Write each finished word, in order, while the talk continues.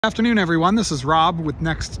Afternoon everyone, this is Rob with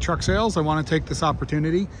Next Truck Sales. I want to take this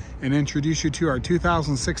opportunity and introduce you to our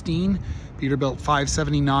 2016 Peterbilt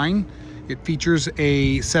 579. It features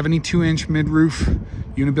a 72-inch mid-roof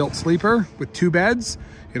Unibilt Sleeper with 2 beds.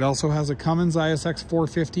 It also has a Cummins ISX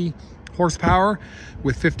 450 horsepower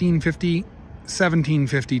with 1550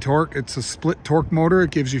 1750 torque. It's a split torque motor. It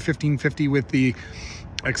gives you 1550 with the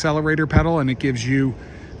accelerator pedal and it gives you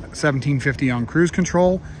 1750 on cruise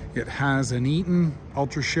control. It has an Eaton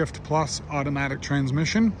UltraShift Plus automatic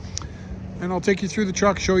transmission. And I'll take you through the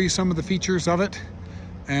truck, show you some of the features of it,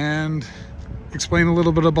 and explain a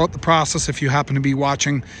little bit about the process if you happen to be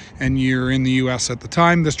watching and you're in the US at the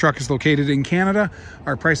time. This truck is located in Canada.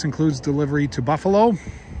 Our price includes delivery to Buffalo,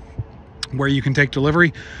 where you can take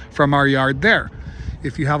delivery from our yard there.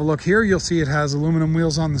 If you have a look here, you'll see it has aluminum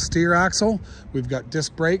wheels on the steer axle. We've got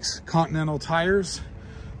disc brakes, Continental tires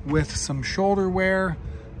with some shoulder wear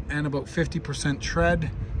and about 50%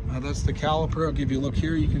 tread. That's the caliper. I'll give you a look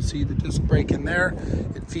here. You can see the disc brake in there.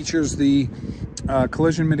 It features the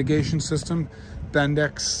collision mitigation system,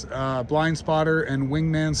 Bendix blind spotter and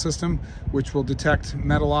wingman system, which will detect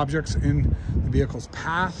metal objects in the vehicle's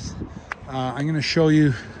path. I'm going to show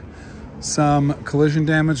you some collision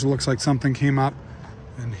damage. It looks like something came up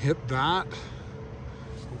and hit that.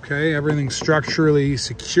 Okay, everything's structurally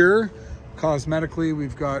secure. Cosmetically,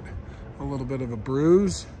 we've got a little bit of a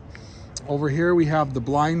bruise. Over here we have the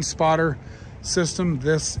blind spotter system.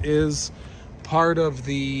 This is part of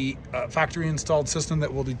the factory installed system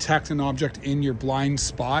that will detect an object in your blind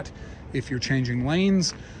spot if you're changing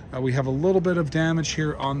lanes. We have a little bit of damage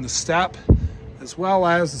here on the step, as well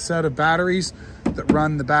as a set of batteries that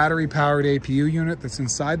run the battery powered APU unit that's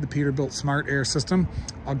inside the Peterbilt Smart Air system.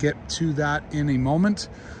 I'll get to that in a moment.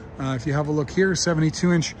 If you have a look here,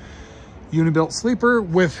 72-inch Unibilt Sleeper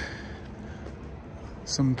with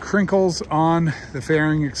some crinkles on the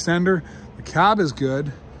fairing extender. The cab is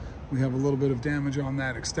good. We have a little bit of damage on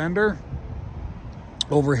that extender.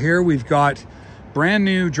 Over here we've got brand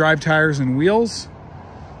new drive tires and wheels,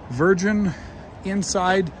 virgin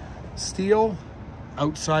inside steel,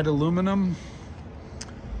 outside aluminum,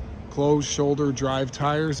 closed shoulder drive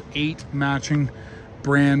tires, 8 matching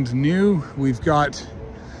brand new. We've got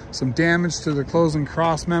some damage to the closing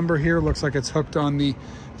cross member here. Looks like it's hooked on the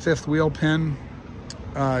 5th wheel pin.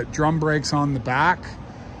 Drum brakes on the back.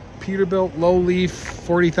 Peterbilt low leaf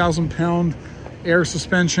 40,000 pound air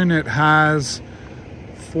suspension. It has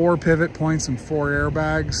 4 pivot points and 4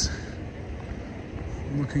 airbags.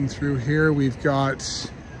 Looking through here, we've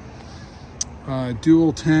got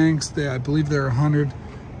dual tanks. I believe they're 100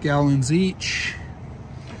 gallons each.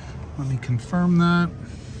 Let me confirm that.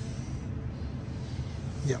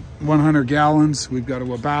 Yeah, 100 gallons. We've got a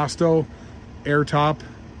Webasto air top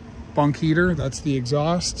bunk heater. That's the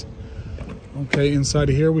exhaust. Okay, inside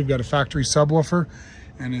of here we've got a factory subwoofer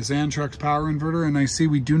and a Xantrex power inverter. And I see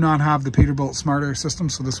we do not have the Peterbilt Smart Air system,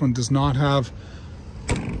 so this one does not have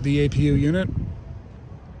the APU unit.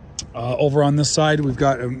 Over on this side we've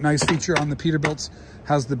got a nice feature on the Peterbilts.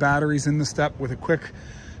 Has the batteries in the step with a quick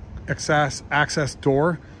access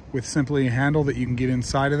door with simply a handle that you can get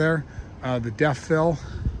inside of there. The depth fill.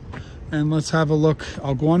 And let's have a look.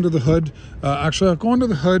 I'll go under the hood. Actually, I'll go under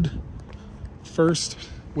the hood first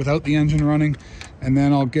without the engine running, and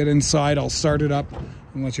then I'll get inside. I'll start it up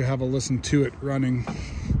and let you have a listen to it running.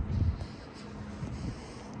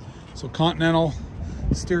 So Continental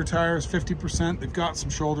steer tires, 50%. They've got some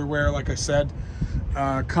shoulder wear, like I said.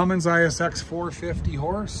 Cummins ISX 450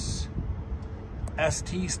 horse.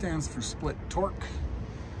 ST stands for split torque.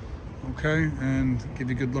 Okay, and give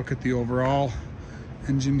you a good look at the overall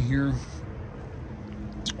engine here.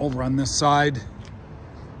 Over on this side.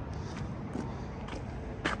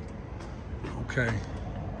 Okay,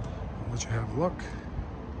 I'll let you have a look.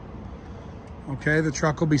 Okay, the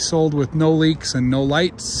truck will be sold with no leaks and no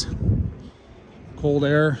lights. Cold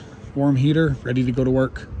air, warm heater, ready to go to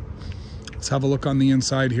work. Let's have a look on the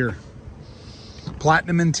inside here.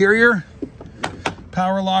 Platinum interior,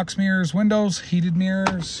 power locks, mirrors, windows, heated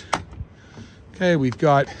mirrors. Okay, we've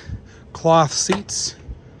got cloth seats,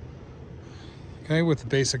 okay, with the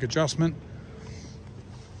basic adjustment,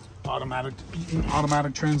 automatic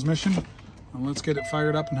transmission. And let's get it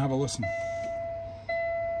fired up and have a listen.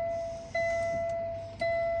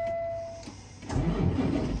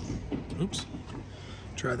 Oops,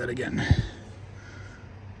 try that again.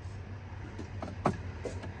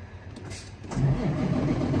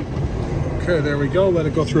 Okay, there we go. Let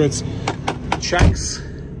it go through its checks.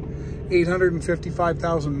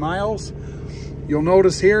 855,000 miles. You'll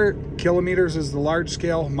notice here, kilometers is the large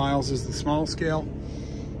scale, miles is the small scale.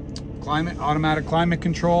 Automatic climate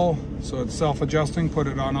control, so it's self-adjusting. Put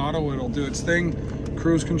it on auto, it'll do its thing.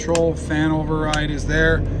 Cruise control, fan override is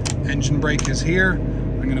there. Engine brake is here.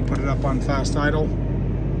 I'm gonna put it up on fast idle.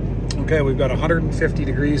 Okay, we've got 150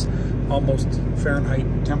 degrees, almost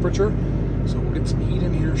Fahrenheit temperature. So we'll get some heat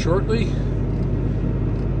in here shortly.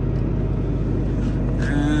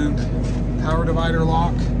 And power divider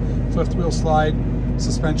lock, fifth wheel slide,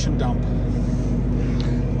 suspension dump.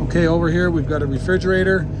 Okay, over here we've got a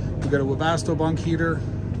refrigerator, we've got a Webasto bunk heater,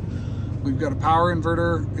 we've got a power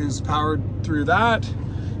inverter is powered through that.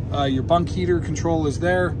 Your bunk heater control is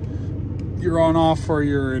there. Your on off for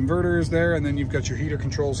your inverter is there, and then you've got your heater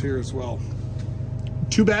controls here as well.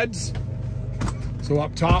 2 beds. So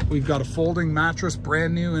up top we've got a folding mattress,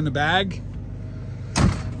 brand new in a bag.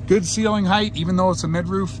 Good ceiling height, even though it's a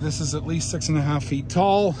mid-roof, this is at least 6.5 feet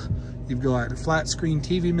tall. You've got a flat screen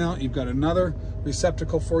TV mount, you've got another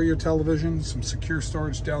receptacle for your television, some secure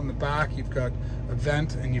storage down the back, you've got a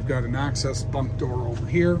vent, and you've got an access bunk door over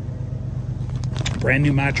here. Brand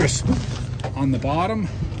new mattress on the bottom.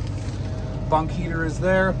 Bunk heater is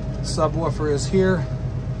there, subwoofer is here,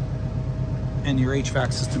 and your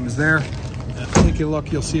HVAC system is there. Take a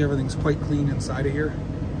look, you'll see everything's quite clean inside of here.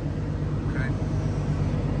 Okay.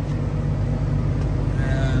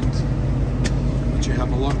 And let you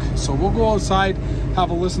have a look. So we'll go outside,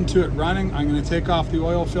 have a listen to it running. I'm going to take off the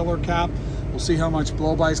oil filler cap. We'll see how much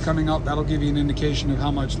blow-by is coming out. That'll give you an indication of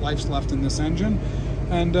how much life's left in this engine.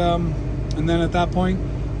 And then at that point,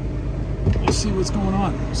 we'll see what's going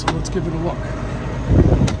on. So let's give it a look.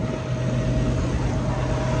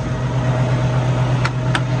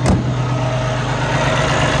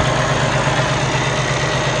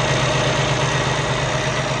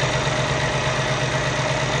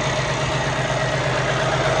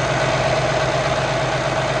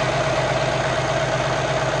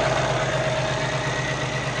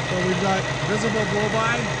 So we've got visible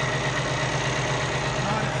blow-by,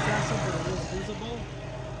 not excessive, but it is visible.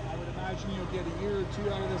 I would imagine you'll get a year or 2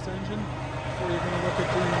 out of this engine before you're going to look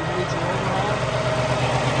at doing a major overhaul.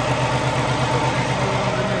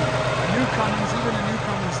 A new Cummins, even a new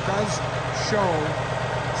Cummins does show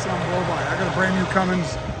some blow-by. I got a brand new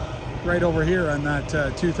Cummins right over here on that,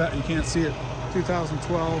 you can't see it,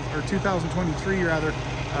 2012 or 2023 rather.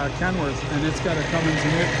 Kenworth, and it's got a Cummins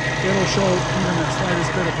in it. It'll show even the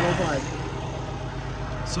slightest bit of blow-by.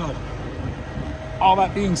 So, all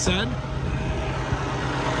that being said,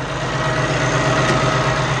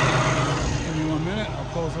 give me 1 minute, I'll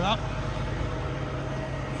close it up.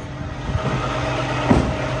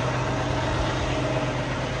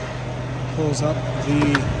 Close up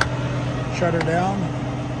the shutter down.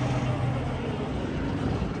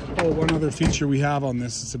 Oh, one other feature we have on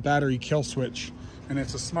this is a battery kill switch. And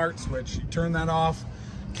it's a smart switch. You turn that off,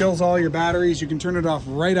 kills all your batteries. You can turn it off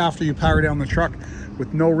right after you power down the truck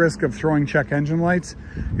with no risk of throwing check engine lights.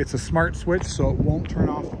 It's a smart switch, so it won't turn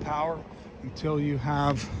off the power until you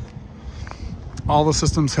have all the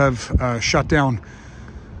systems have shut down.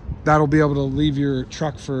 That'll be able to leave your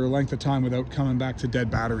truck for a length of time without coming back to dead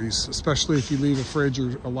batteries, especially if you leave a fridge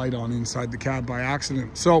or a light on inside the cab by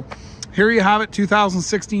accident. So here you have it,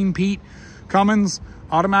 2016 Pete Cummins.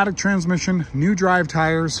 Automatic transmission, new drive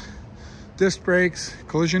tires, disc brakes,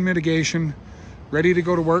 collision mitigation, ready to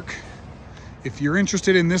go to work. If you're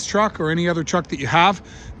interested in this truck or any other truck that you have,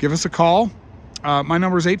 give us a call. My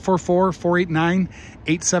number is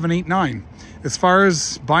 844-489-8789. As far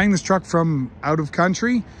as buying this truck from out of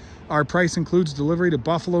country, our price includes delivery to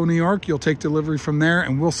Buffalo, New York. You'll take delivery from there,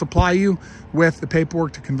 and we'll supply you with the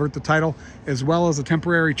paperwork to convert the title, as well as a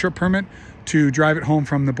temporary trip permit to drive it home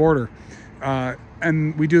from the border.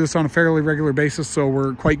 And we do this on a fairly regular basis, so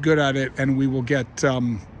we're quite good at it, and we will get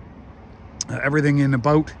everything in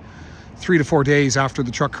about 3 to 4 days after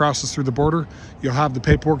the truck crosses through the border. You'll have the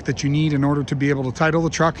paperwork that you need in order to be able to title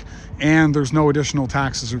the truck, and there's no additional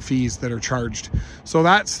taxes or fees that are charged. So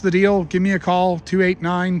that's the deal. Give me a call.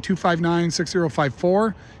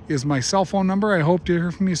 289-259-6054 is my cell phone number. I hope to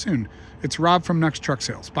hear from you soon. It's Rob from Next Truck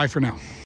Sales. Bye for now.